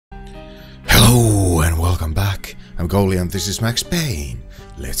Welcome back. I'm Goalie and this is Max Payne.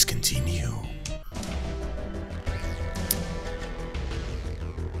 Let's continue.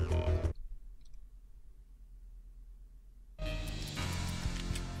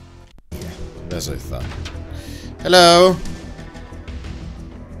 Yeah, as I thought. Hello.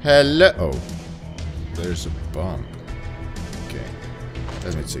 Hello. Oh, there's a bomb. Okay,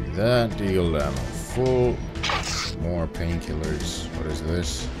 let me take that. Deal ammo full. More painkillers. What is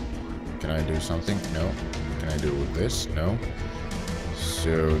this? Can I do something? No. Can I do it with this? No.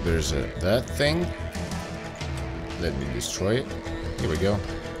 So there's that thing. Let me destroy it. Here we go.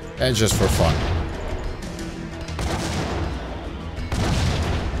 And just for fun.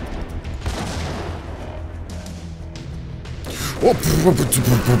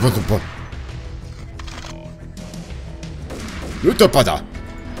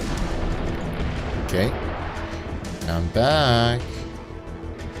 Okay. I'm back.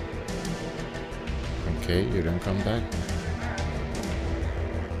 Okay, you don't come back.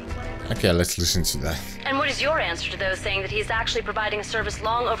 Okay, let's listen to that. And what is your answer to those saying that he's actually providing a service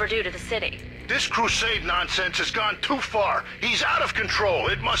long overdue to the city? This crusade nonsense has gone too far. He's out of control.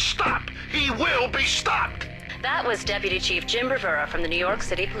 It must stop. He will be stopped. That was Deputy Chief Jim Rivera from the New York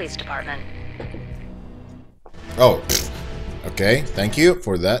City Police Department. Oh, okay. Thank you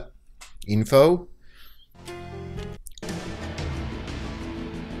for that info.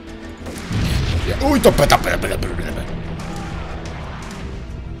 Yeah.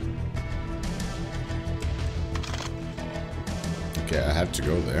 Okay, I have to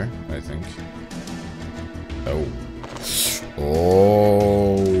go there, I think. Oh.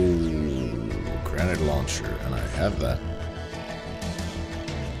 Oh. Granite launcher, and I have that.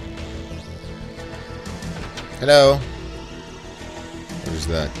 Hello. What is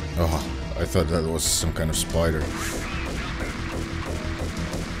that? Oh, I thought that was some kind of spider.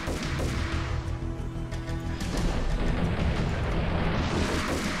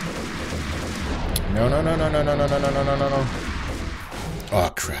 No, no, no, no, no, no, no, no, no, no, no, no, no.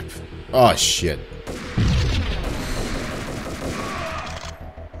 Oh, crap. Oh, shit.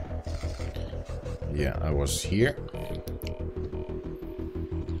 Yeah, I was here.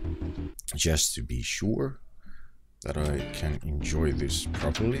 Just to be sure that I can enjoy this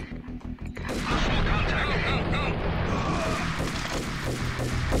properly.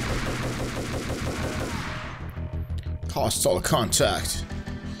 Hostile contact.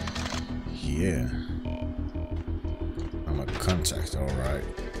 Yeah. I'm a contact, alright.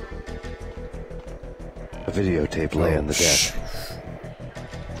 A videotape lay on the desk.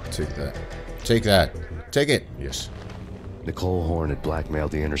 Take that. Take that. Take it. Yes. Nicole Horn had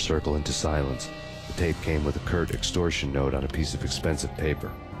blackmailed the inner circle into silence. The tape came with a curt extortion note on a piece of expensive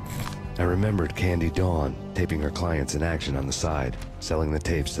paper. I remembered Candy Dawn taping her clients in action on the side, selling the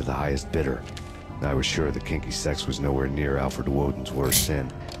tapes to the highest bidder. I was sure that kinky sex was nowhere near Alfred Woden's worst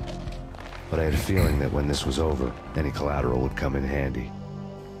sin. But I had a feeling that when this was over, any collateral would come in handy.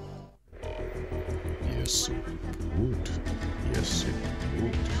 Yes, it would. Yes, it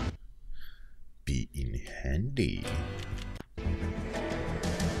would. Be in handy.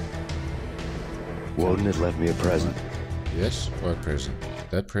 Woden had left me a present. Yes? What present?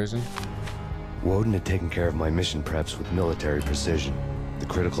 That present? Woden had taken care of my mission preps with military precision. The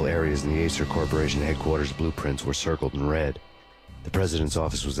critical areas in the Acer Corporation headquarters blueprints were circled in red. The president's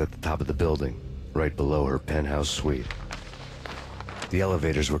office was at the top of the building, right below her penthouse suite. The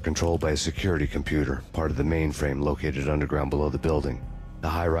elevators were controlled by a security computer, part of the mainframe located underground below the building. The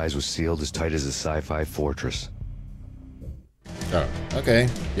high-rise was sealed as tight as a sci-fi fortress. Oh, okay.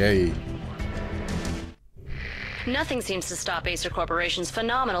 Yay. Nothing seems to stop Acer Corporation's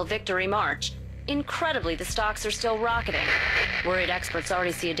phenomenal victory march. Incredibly, the stocks are still rocketing. Worried experts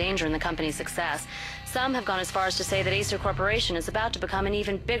already see a danger in the company's success. Some have gone as far as to say that Acer Corporation is about to become an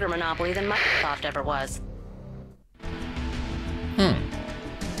even bigger monopoly than Microsoft ever was.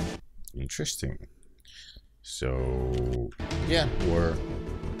 Interesting. So, yeah, war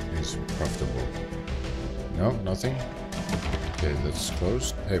is profitable. No, nothing? Okay, that's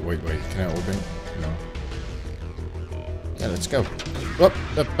closed. Hey, wait, can I open? No. Yeah, let's go. Whoop,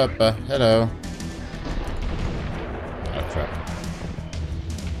 hello. Oh, crap.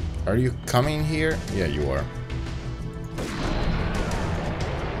 Are you coming here? Yeah, you are.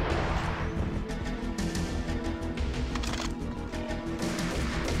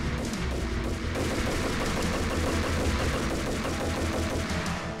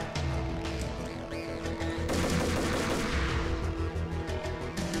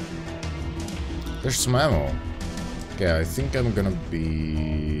 There's some ammo. Okay, I think I'm gonna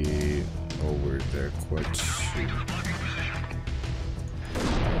be over there quite soon.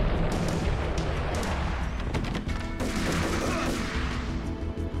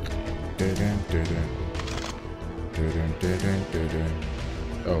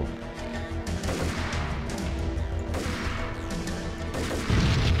 Oh.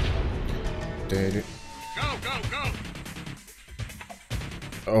 Go, go, go!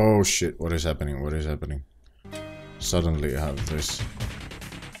 Oh shit, what is happening? What is happening? Suddenly I have this.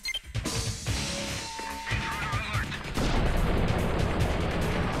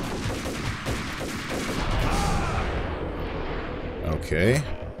 Okay.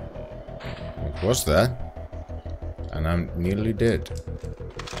 What was that? And I'm nearly dead.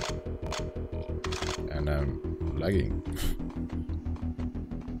 And I'm lagging.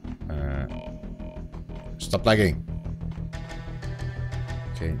 Stop lagging.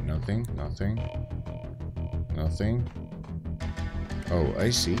 Okay, nothing, nothing. Nothing. Oh, I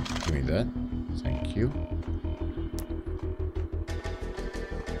see. Give me that. Thank you.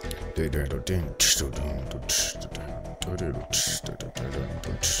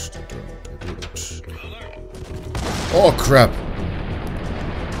 Oh crap!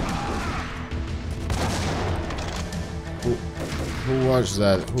 Who was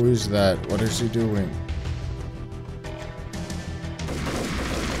that? Who is that? What is he doing?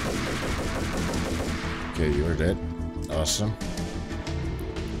 Okay, you're dead. Awesome.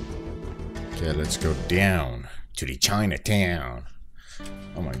 Okay, let's go down to the Chinatown.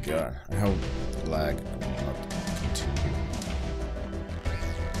 Oh my god, I hope the lag will not continue.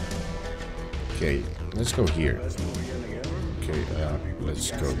 Okay, let's go here. Okay, let's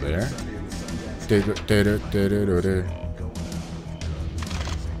go there.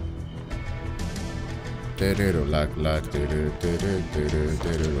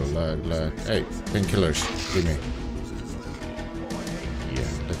 Lag. Hey, painkillers, give me. Yeah,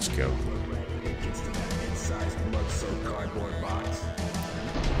 let's go.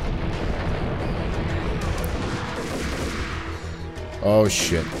 Oh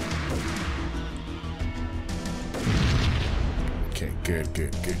shit. Okay, good.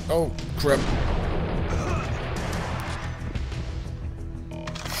 Oh crap.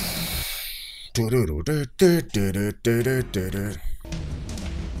 Come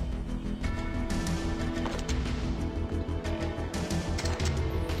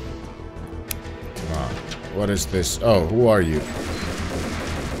on. What is this? Oh, who are you?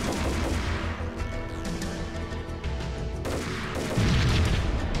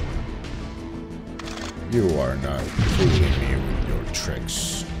 You are not fooling me with your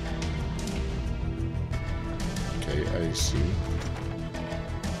tricks. Okay, I see.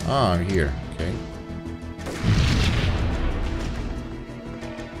 Ah, I'm here. Okay.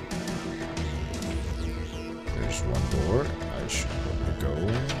 There's one door. I should go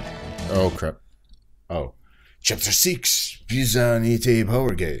in. Oh, crap. Oh. Chapter 6. Bizanite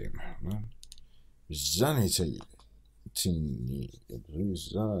Power Game. Bizanite.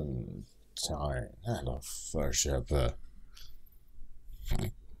 Hello, first chapter.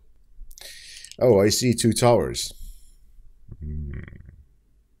 Oh, I see 2 towers.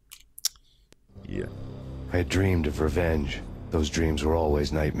 Yeah. I had dreamed of revenge. Those dreams were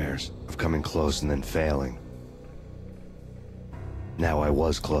always nightmares, of coming close and then failing. Now I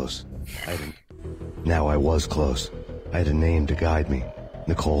was close. I had a name to guide me.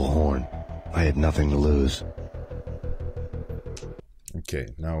 Nicole Horn. I had nothing to lose. Okay,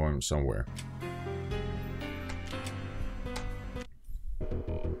 now I'm somewhere.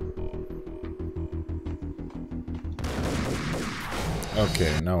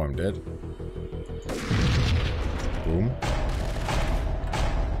 Okay, now I'm dead. Boom.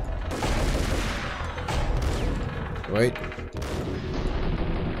 Wait.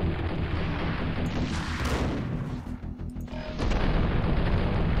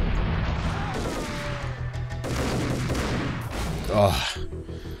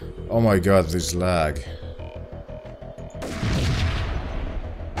 Oh my god, this lag.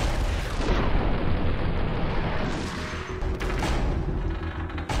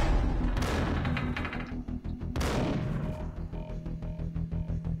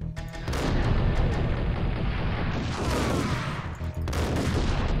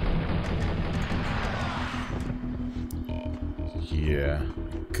 Yeah,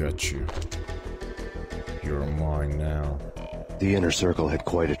 got you. You're mine now. The Inner Circle had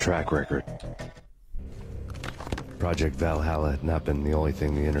quite a track record. Project Valhalla had not been the only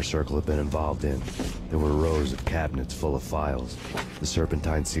thing the Inner Circle had been involved in. There were rows of cabinets full of files. The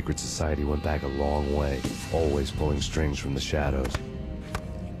Serpentine Secret Society went back a long way, always pulling strings from the shadows.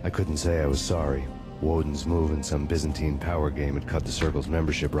 I couldn't say I was sorry. Woden's move in some Byzantine power game had cut the Circle's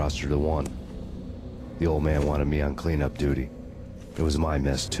membership roster to 1. The old man wanted me on cleanup duty. It was my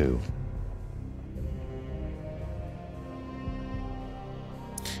mess too.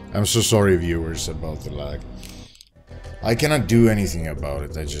 I'm so sorry, viewers, about the lag. I cannot do anything about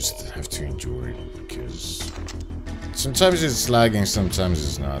it, I just have to endure it, because sometimes it's lagging, sometimes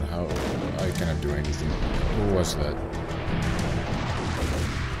it's not. How I cannot do anything. Who was that?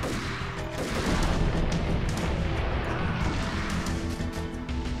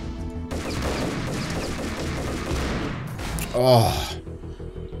 Oh,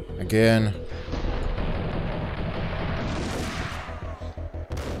 again.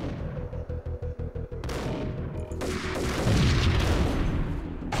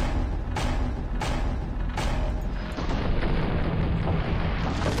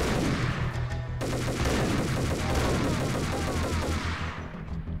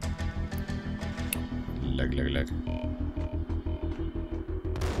 Lag.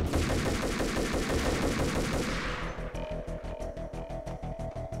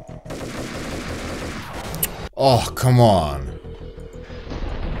 Oh, come on.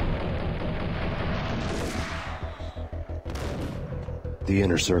 The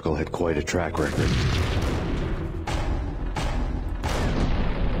Inner Circle had quite a track record.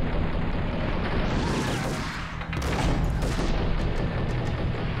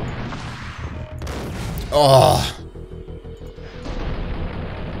 Oh.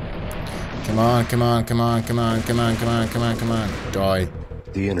 Come on. Die.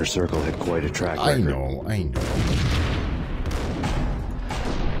 The Inner Circle had quite a track record. I know.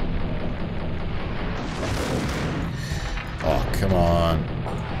 Oh, come on.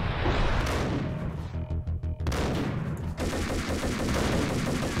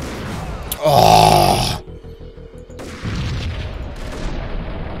 Oh!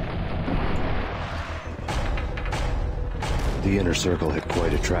 The Inner Circle had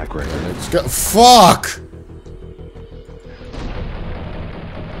quite a track record. Let's go. Fuck!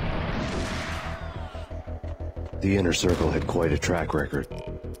 The Inner Circle had quite a track record.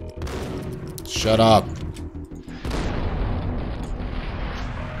 Shut up.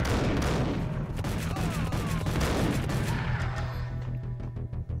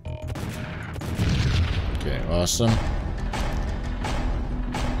 Okay, awesome.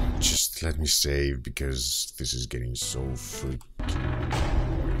 Just let me save because this is getting so freaking annoying.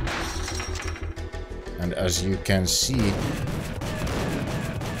 And as you can see,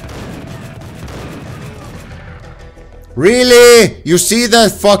 really? You see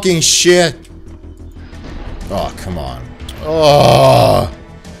that fucking shit? Oh, come on. Oh!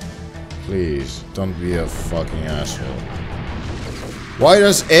 Please, don't be a fucking asshole. Why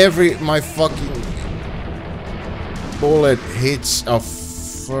does my fucking bullet hits a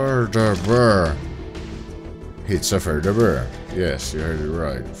further burr? Hits a further burr. Yes, you heard it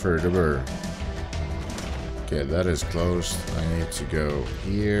right. Further burr. Okay, that is closed. I need to go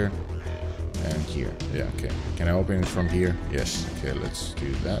here. And here. Yeah, okay. Can I open it from here? Yes. Okay, let's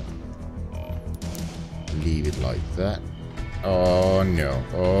do that. Leave it like that. Oh no.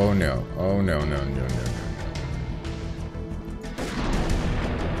 Oh no. Oh no, no.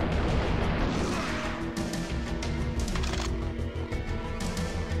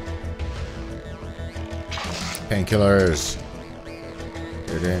 Painkillers.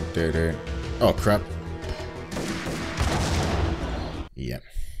 Oh crap. Yeah.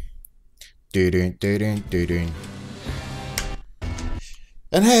 And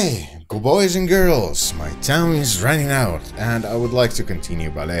hey, good boys and girls, my time is running out and I would like to continue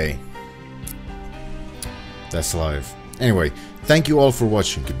ballet. That's life. Anyway, thank you all for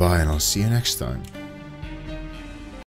watching, goodbye and I'll see you next time.